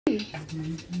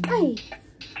Hey.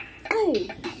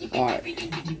 Alright.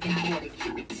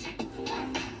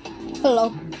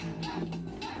 Hello.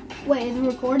 Wait, is it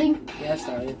recording? Yeah, I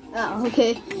started. Oh,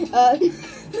 okay.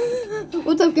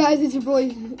 What's up, guys? It's your boy,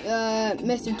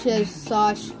 Mr.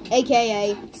 Sosh,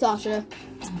 aka Sasha.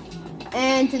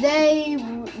 And today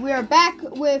we are back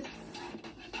with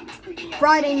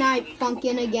Friday Night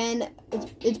Funkin' again.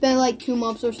 It's been like 2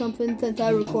 months or something since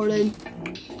I recorded.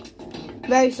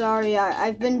 Very sorry.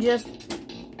 I've been since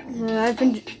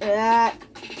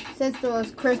it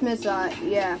was Christmas.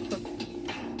 Yeah.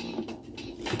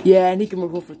 Yeah, and he can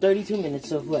record for 32 minutes,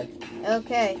 so what?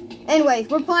 Okay. Anyways,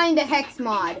 we're playing the Hex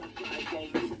mod.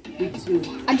 Me too.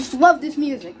 I just love this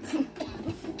music.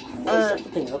 Set the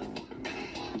thing up.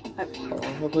 Hold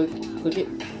on, real quick. Click it.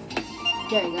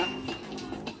 There you go.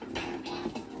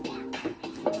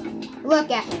 Look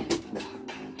at him.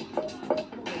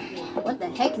 What the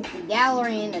heck is the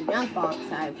gallery in the junk box?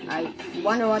 I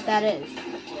wonder what that is.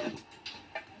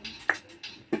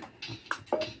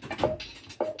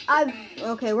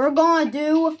 Okay, we're gonna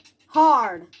do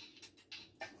hard.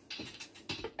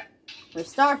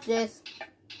 Let's start this.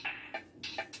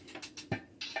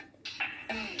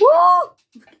 Woo!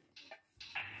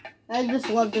 I just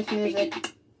love this music.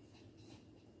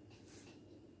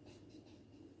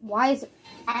 Why is it?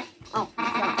 Oh,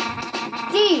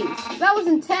 jeez, that was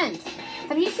intense.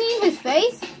 Have you seen his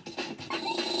face?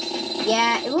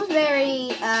 Yeah, it was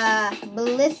very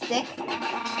ballistic.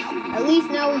 At least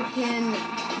now we can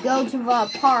go to the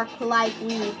park like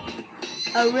we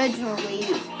originally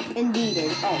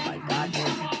indeeded. Oh my god,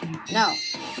 dude. No.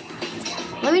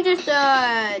 Let me just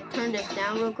turn this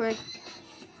down real quick.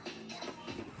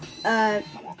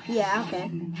 Yeah, okay.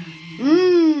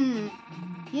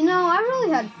 You know, I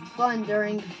really had fun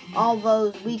during all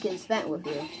those weekends spent with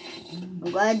you.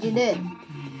 I'm glad you did.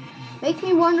 Makes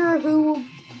me wonder who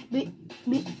will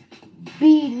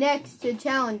be next to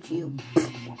challenge you.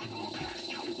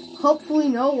 Hopefully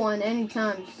no one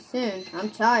anytime soon. I'm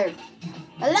tired.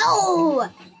 Hello!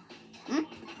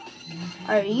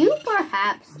 Are you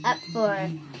perhaps up for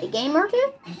a game or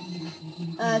two?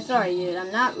 Sorry dude,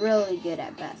 I'm not really good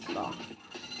at basketball.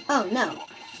 Oh, no.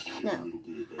 No.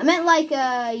 I meant like,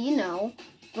 you know,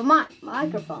 the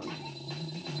microphone.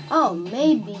 Oh,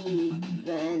 maybe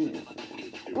then.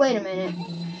 Wait a minute.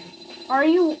 Are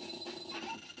you...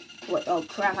 Wait, oh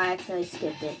crap, I accidentally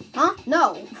skipped it. Huh?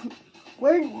 No.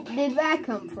 Where did that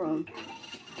come from?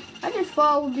 I just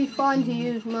thought it would be fun to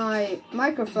use my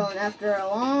microphone after a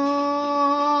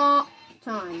long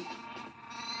time.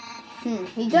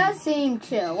 He does seem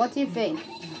chill. What do you think?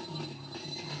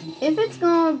 If it's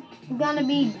gonna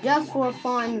be just for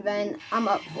fun, then I'm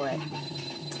up for it.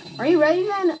 Are you ready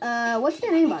then? What's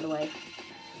your name, by the way?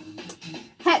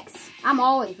 Hex. I'm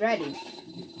always ready.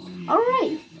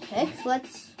 Alright, Hex,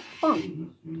 let's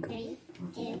fun. Okay,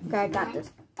 I got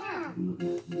this.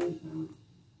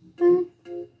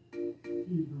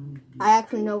 I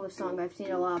actually know this song. I've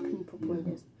seen a lot of people play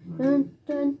this. Dun,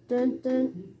 dun, dun,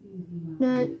 dun.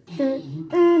 Dun, dun,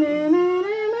 dun, dun,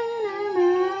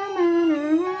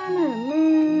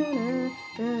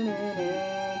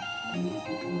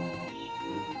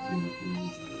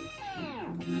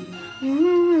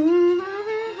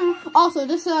 Also,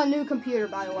 this is a new computer,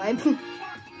 by the way.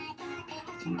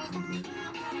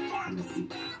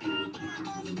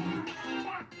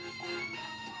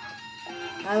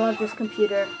 I love this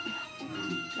computer.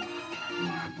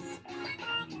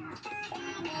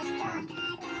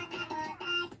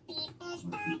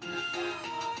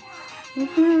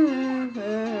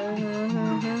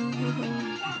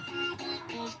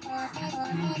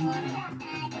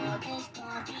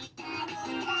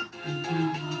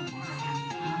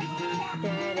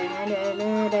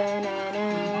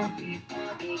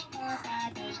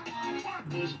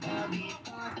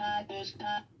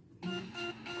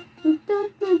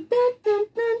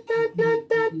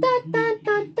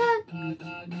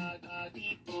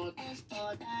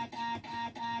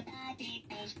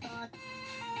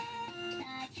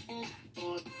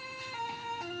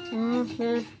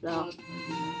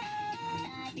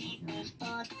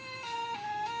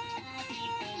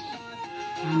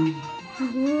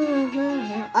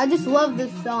 I just love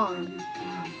this song.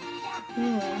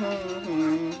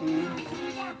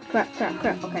 Crap,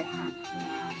 okay.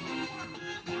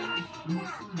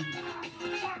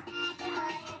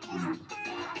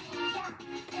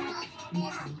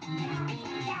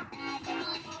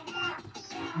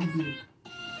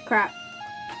 Crap.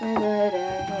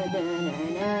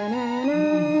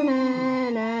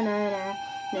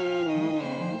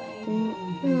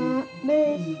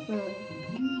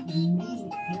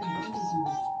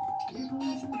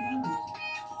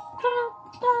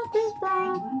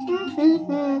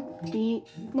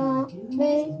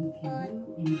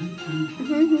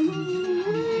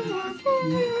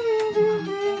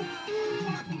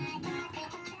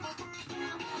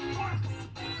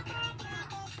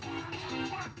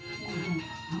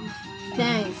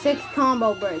 Dang, 6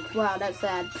 combo breaks. Wow, that's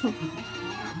sad.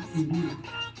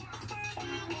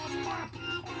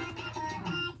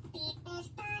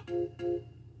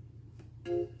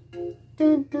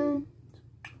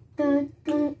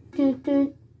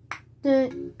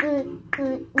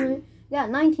 Got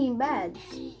 19 bads.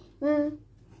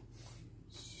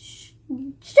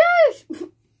 Shush!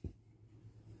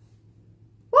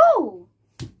 Whoa!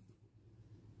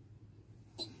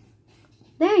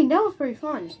 Dang, that was pretty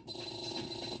fun.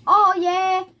 Oh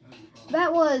yeah,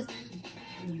 that was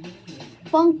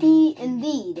funky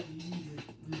indeed.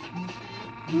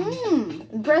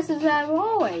 Impressive as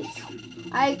always.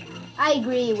 I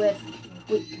agree with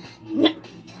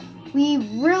we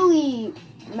really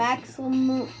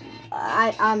maximum.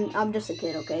 I'm just a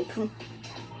kid, okay?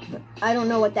 I don't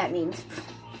know what that means.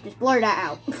 Just blur that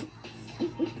out.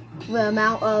 The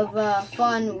amount of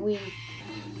fun we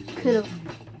could have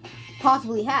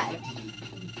possibly had.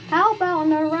 How about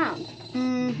another round?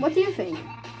 What do you think?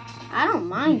 I don't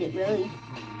mind it, really.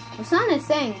 The sun is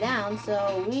staying down,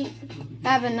 so we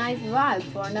have a nice vibe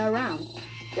for another round.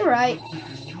 You're right.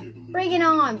 Bring it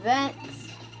on, Vince.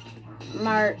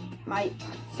 My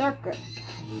circuit.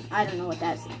 I don't know what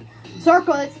that's.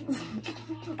 Circlets!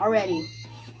 Already.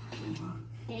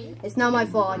 It's not my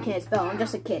fault, I can't spell. I'm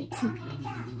just a kid.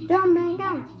 Don't man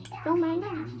down. Don't man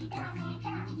down.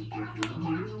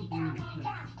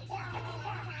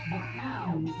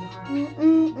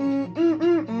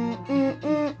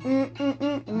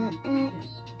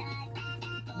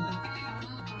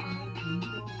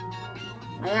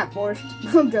 I got forced.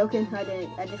 I'm joking. I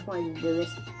didn't. I just wanted to do this.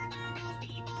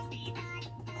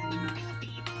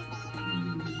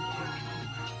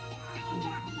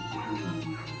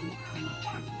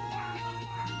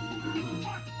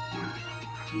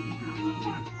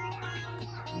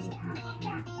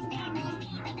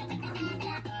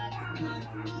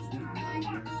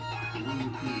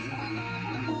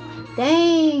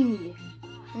 Dang!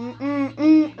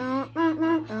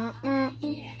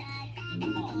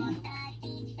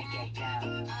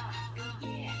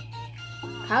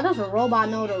 How does a robot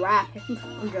know to rap?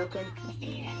 I'm joking.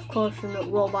 Of course,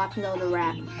 robots know to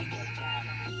rap.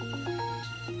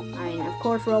 I mean, of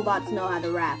course, robots know how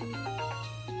to rap.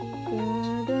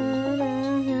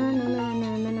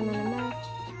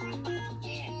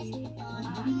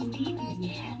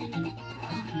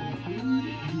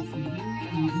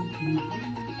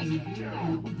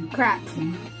 Crap.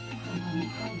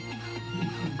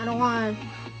 I don't want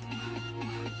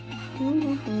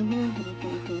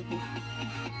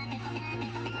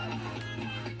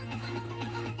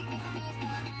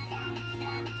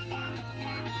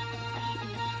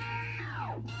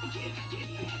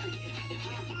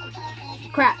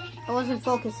Crap. I wasn't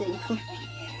focusing.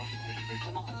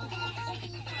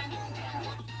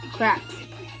 Crap.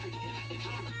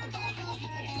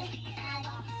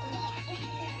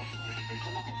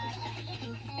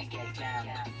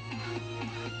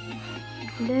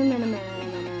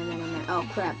 Oh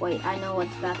crap, wait, I know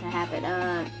what's about to happen.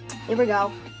 Here we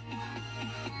go.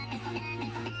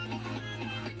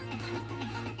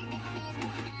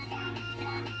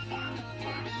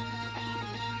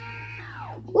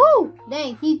 Woo!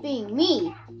 Dang, he's being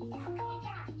me.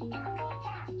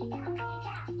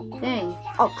 Dang.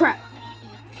 Oh crap.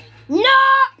 No!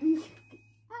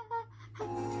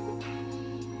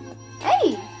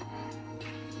 Hey!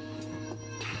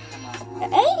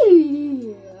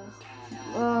 Hey!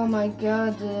 Oh my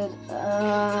god, dude.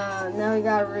 Now we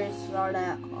gotta restart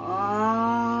that.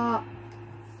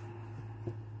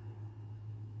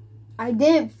 I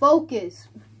didn't focus.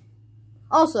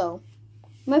 Also,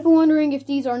 you might be wondering if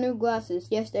these are new glasses.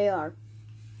 Yes, they are.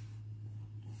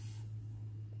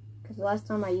 Because last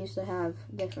time I used to have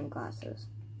different glasses.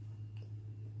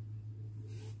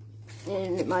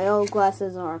 And my old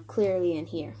glasses are clearly in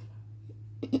here.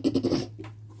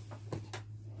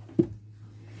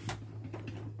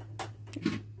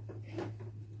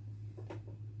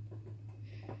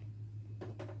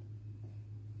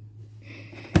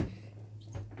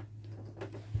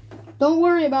 Don't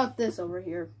worry about this over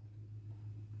here.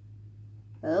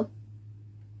 Hello?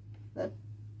 Hello?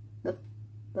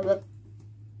 Hello?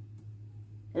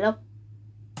 Hello?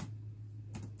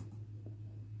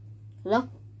 Hello?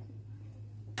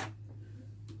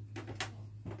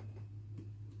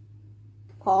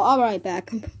 Oh, I'll be right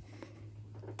back.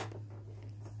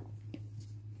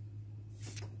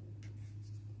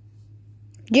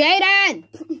 Jaden!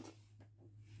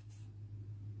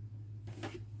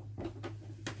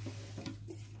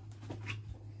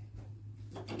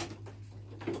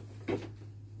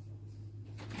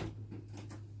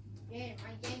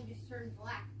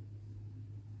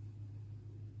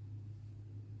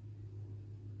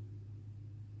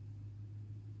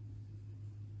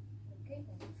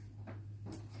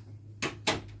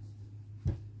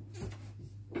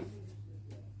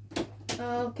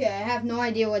 Okay, I have no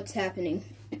idea what's happening.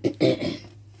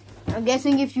 I'm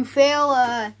guessing if you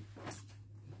fail,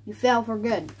 you fail for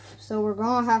good. So we're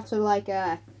gonna have to like,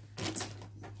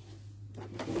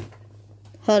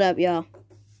 hold up, y'all.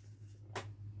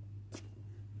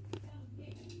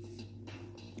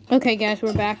 Okay, guys,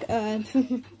 we're back.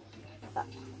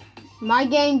 My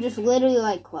game just literally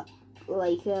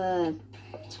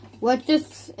was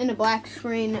just in a black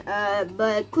screen.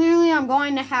 But clearly I'm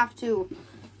going to have to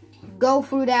go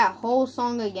through that whole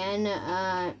song again,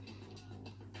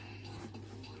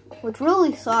 which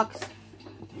really sucks.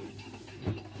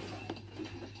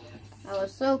 I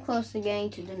was so close to getting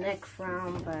to the next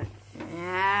round, but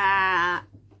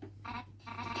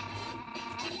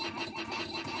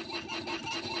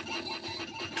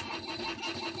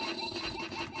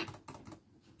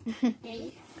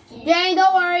Jane,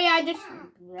 don't worry,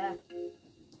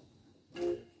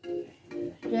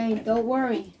 Jane, don't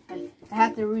worry. I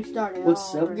have to restart it.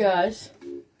 What's up, guys?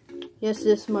 Yes,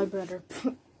 this is my brother.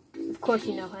 Of course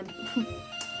you know him.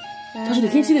 Joshua, you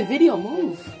can't see the video.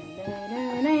 Move.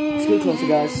 Let's get closer,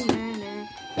 guys.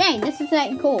 Dang, this is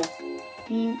acting cool.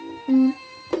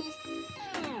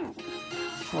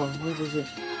 Oh, what is it?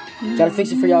 Gotta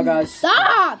fix it for y'all, guys.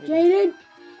 Stop, Jaden.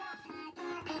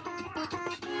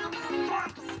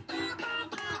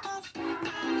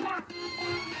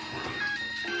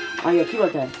 Oh, yeah, keep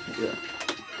like that. Yeah.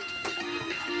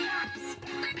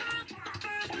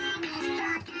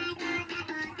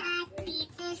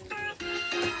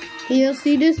 Can you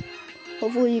see this?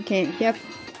 Hopefully you can. Yep.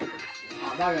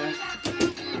 Oh, bye, guys.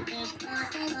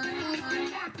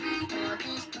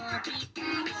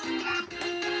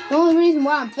 The only reason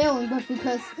why I'm failing was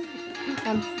because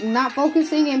I'm not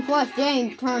focusing, and plus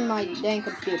Jane turned my dang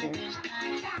computer.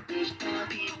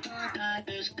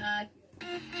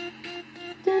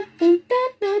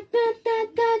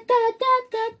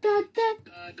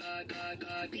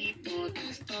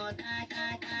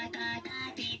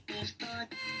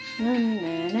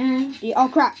 Oh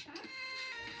crap!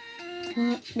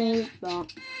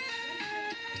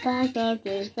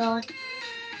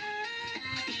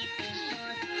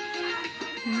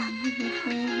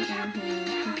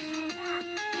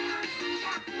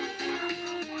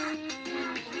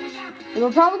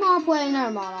 We're probably gonna play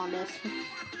another mod on this.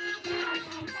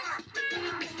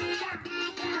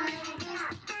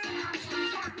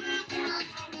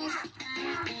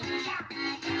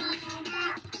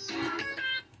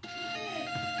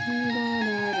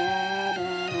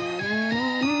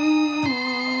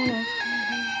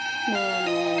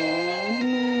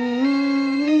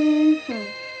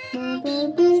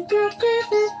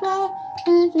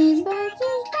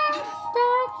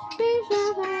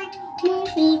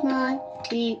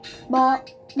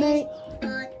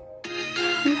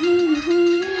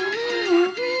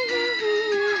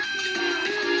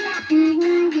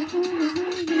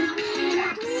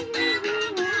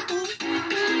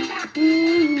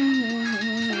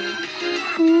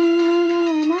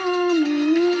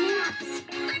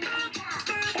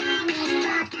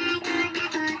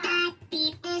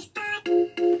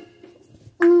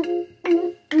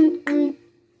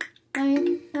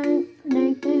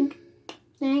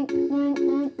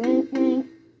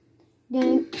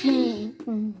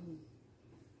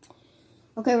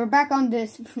 Okay, we're back on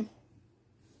this.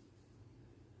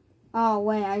 Oh,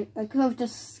 wait, I could have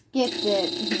just skipped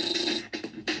it.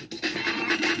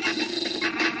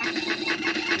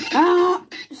 Ah,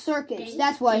 circuits,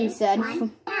 that's what he said.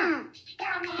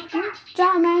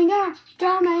 Joe Mango,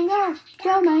 Joe Mango,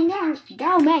 Joe Mango,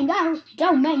 Joe Mango,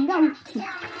 Joe Mango.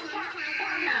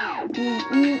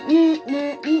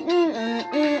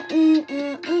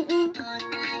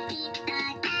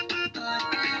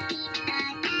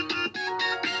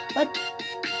 What?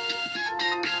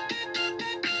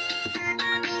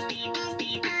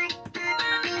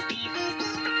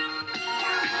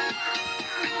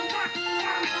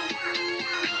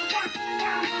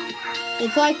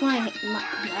 It's like my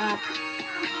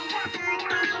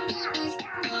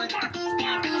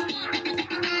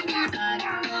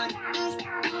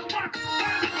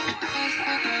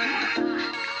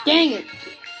dang it.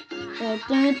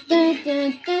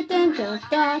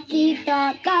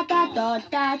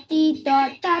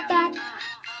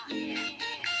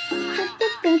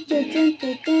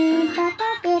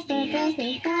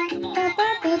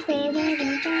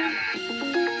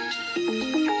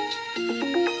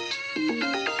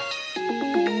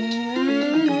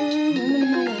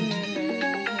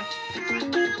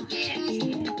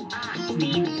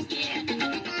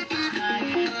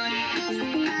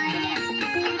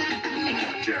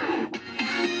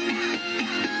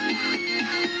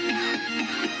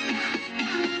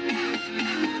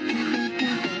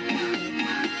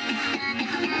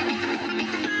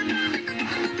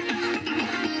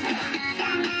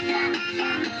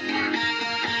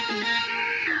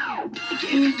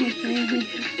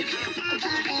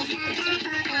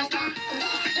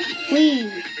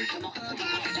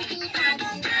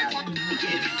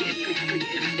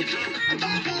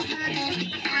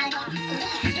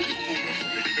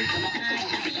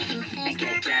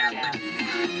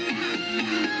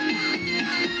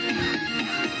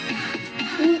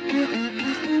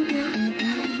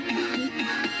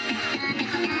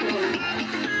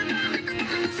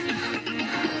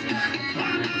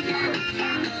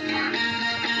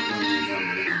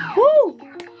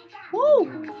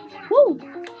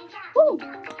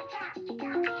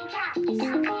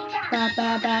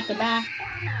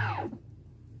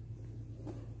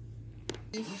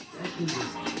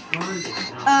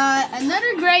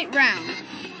 Another great round.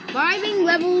 Vibing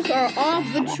levels are off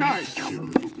the charts.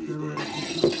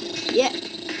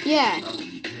 Yeah.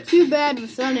 Too bad the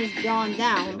sun has gone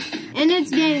down, and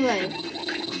it's getting late.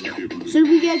 Should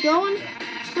we get going?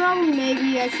 Probably,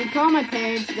 maybe I should call my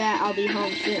parents that I'll be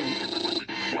home soon.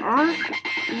 Aren't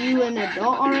you an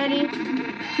adult already?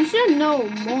 You should know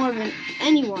more than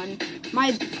anyone.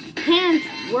 My parents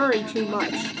worry too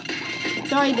much.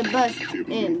 Sorry to bust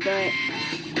in, but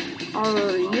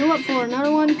are you up for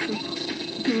another one?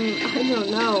 I don't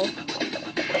know.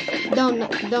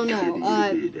 Don't know.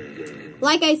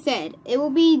 Like I said, it will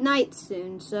be night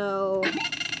soon, so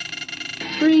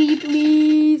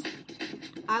please.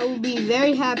 I will be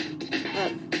very happy.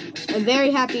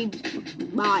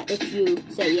 If you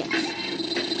say yes.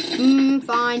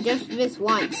 Fine, just this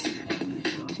once.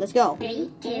 Let's go. 3,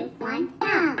 2, 1,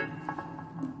 go!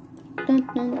 Dun,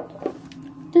 dun,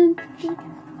 dun, dun.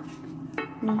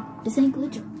 No, this ain't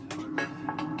glitcher.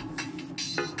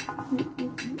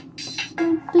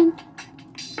 Dun, dun,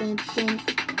 dun, dun.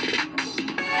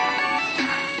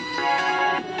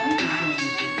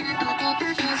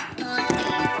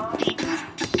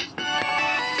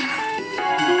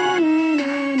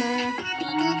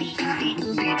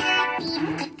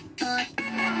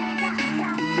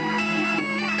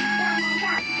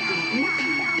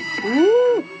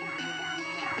 Ooh.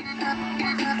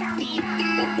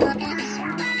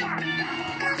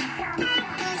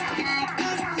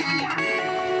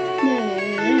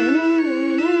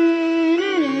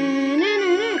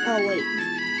 Oh wait,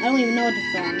 I don't even know what the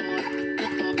song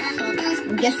is.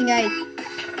 I'm guessing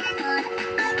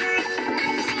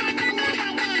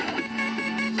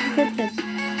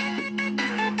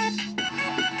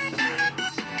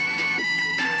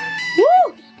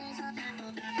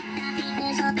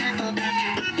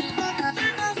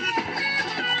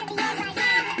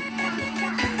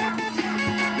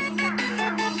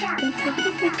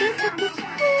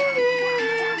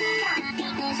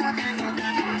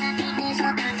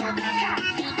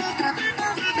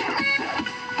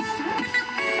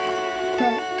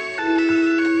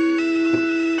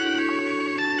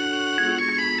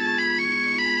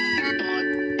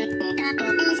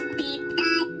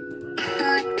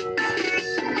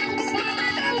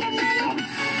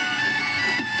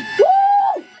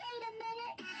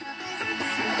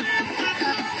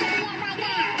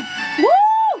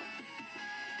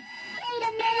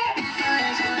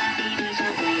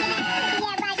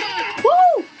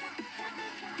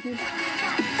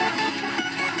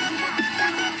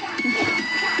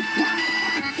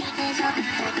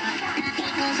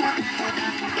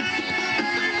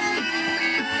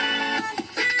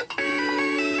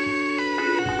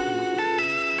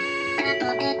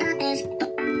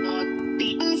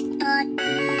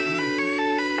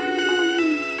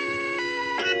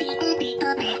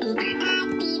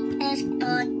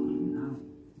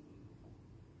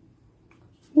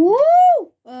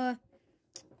Woo!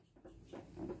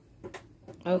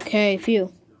 Okay,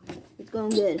 phew. It's going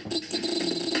good.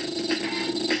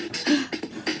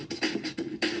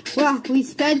 Wow, we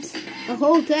spent a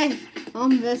whole day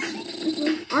on this.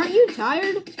 Aren't you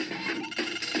tired?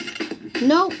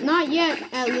 Nope, not yet,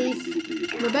 at least.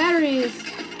 The battery is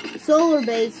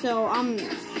solar-based, so I'm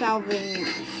salving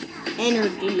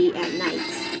energy at night.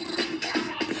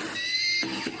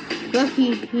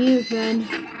 Lucky you, Ben.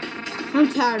 I'm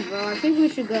tired, bro. I think we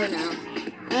should go now.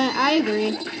 I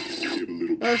agree.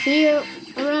 Well, see you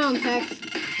around, Tex.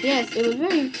 Yes, it was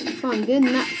very fun. Good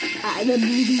night.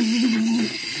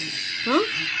 Huh?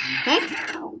 Tex?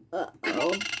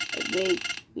 Uh-oh. I think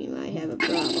we might have a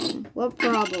problem. What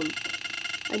problem?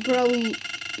 I probably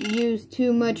used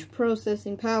too much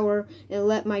processing power and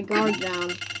let my guard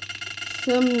down.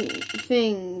 Some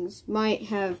things might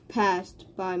have passed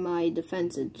by my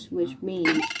defenses, which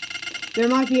means there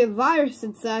might be a virus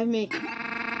inside me.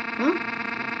 Huh?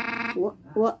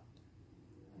 What?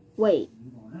 Wait,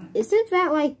 isn't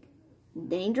that, like,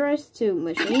 dangerous to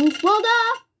machines? Well,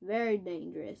 duh! Very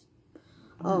dangerous.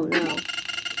 Oh, no.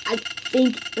 I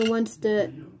think it wants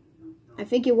to I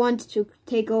think it wants to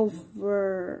take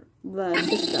over the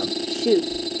system. Shoot.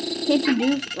 Can't you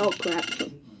do... Oh, crap.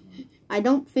 I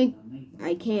don't think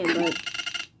I can, but...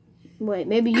 Wait,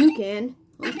 maybe you can.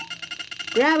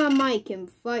 Grab a mic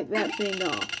and fight that thing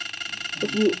off.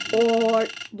 If you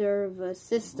order the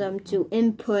system to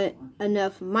input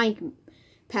enough mic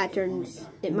patterns,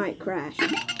 it might crash.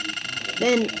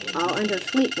 Then I'll enter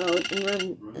sleep mode and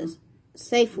run a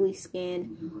safely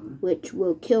scan, which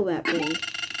will kill that thing.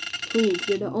 Please,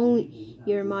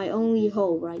 you're my only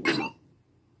hope right now. ...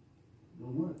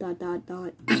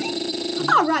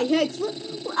 Alright, Hex,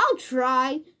 I'll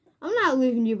try. I'm not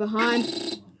leaving you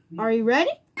behind. Are you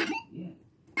ready?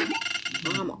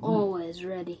 I'm always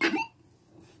ready.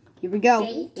 Here we go.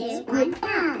 3, 2, 1,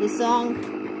 go. This song.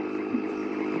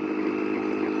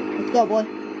 Let's go, boy.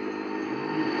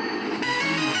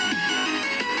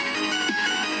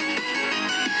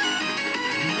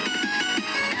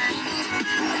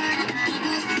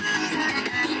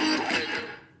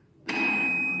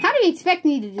 How do you expect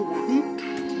me to do that?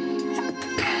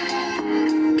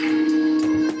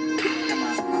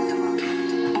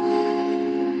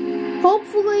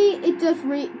 Hopefully, it just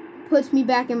puts me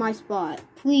back in my spot.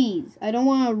 Please, I don't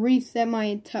want to reset my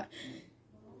entire...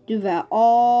 Do that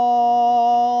all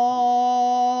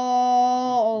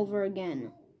over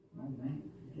again.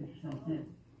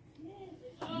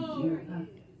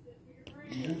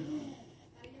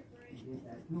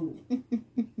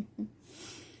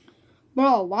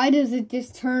 Bro, why does it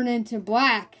just turn into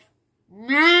black?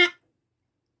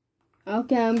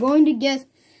 Okay, I'm going to guess...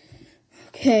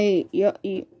 Okay, yeah.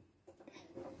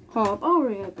 Hold up, I'll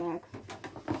bring it back.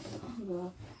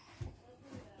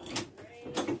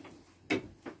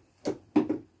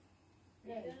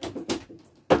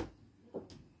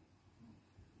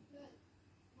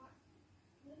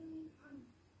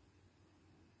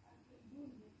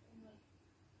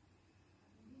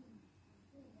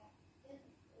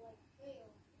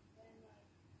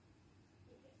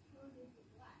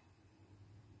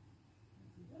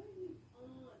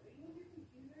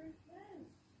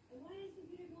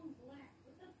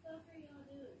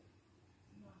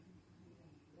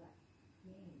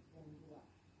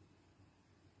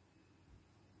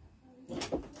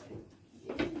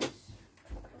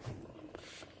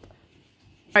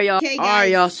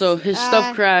 Alright, y'all. So his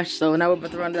stuff crashed. So now we're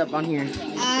about to run it up on here.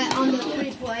 On the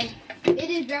free play, it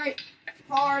is very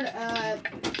hard.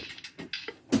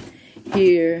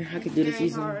 Here, I could do this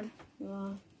easy.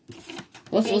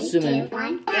 Let's zoom in. 3, 2,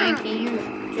 1, go. Can you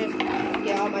just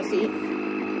get off my seat?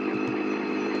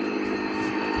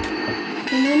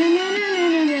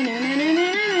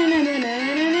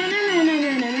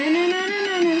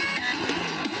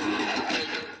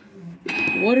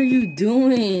 What are you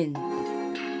doing?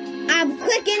 I'm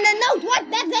clicking the notes. What?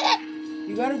 That's it.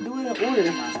 You gotta do it in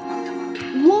order.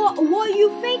 What do you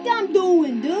think I'm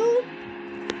doing, dude?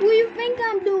 What do you think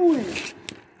I'm doing?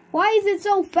 Why is it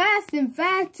so fast? In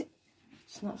fact,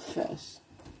 it's not fast.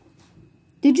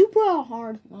 Did you put it on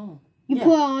hard? No. You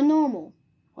put it on normal.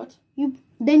 What?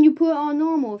 Then you put it on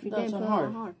normal if you didn't put it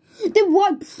on hard. Then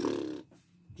what?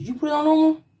 Did you put it on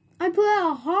normal? I put it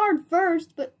on hard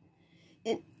first, but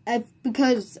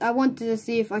because I wanted to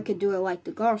see if I could do it like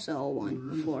the Garcelle one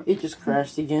before. It just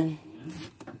crashed again.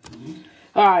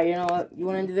 Alright, you know what? You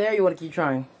want to end it there or you want to keep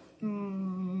trying?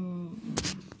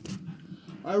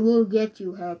 I will get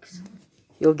you, Hex.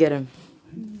 You'll get him.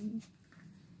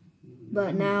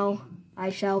 But now I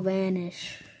shall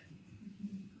vanish.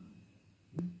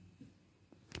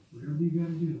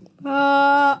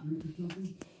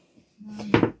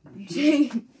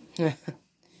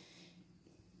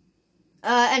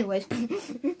 Anyways,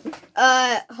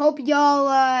 hope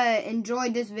y'all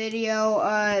enjoyed this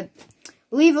video.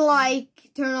 Leave a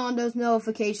like, turn on those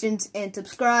notifications, and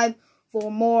subscribe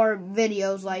for more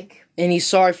videos like... And he's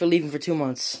sorry for leaving for 2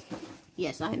 months.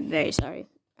 Yes, I'm very sorry.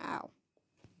 Ow.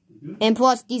 And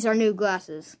plus, these are new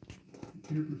glasses.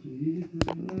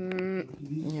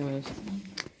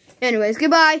 Anyways,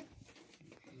 goodbye.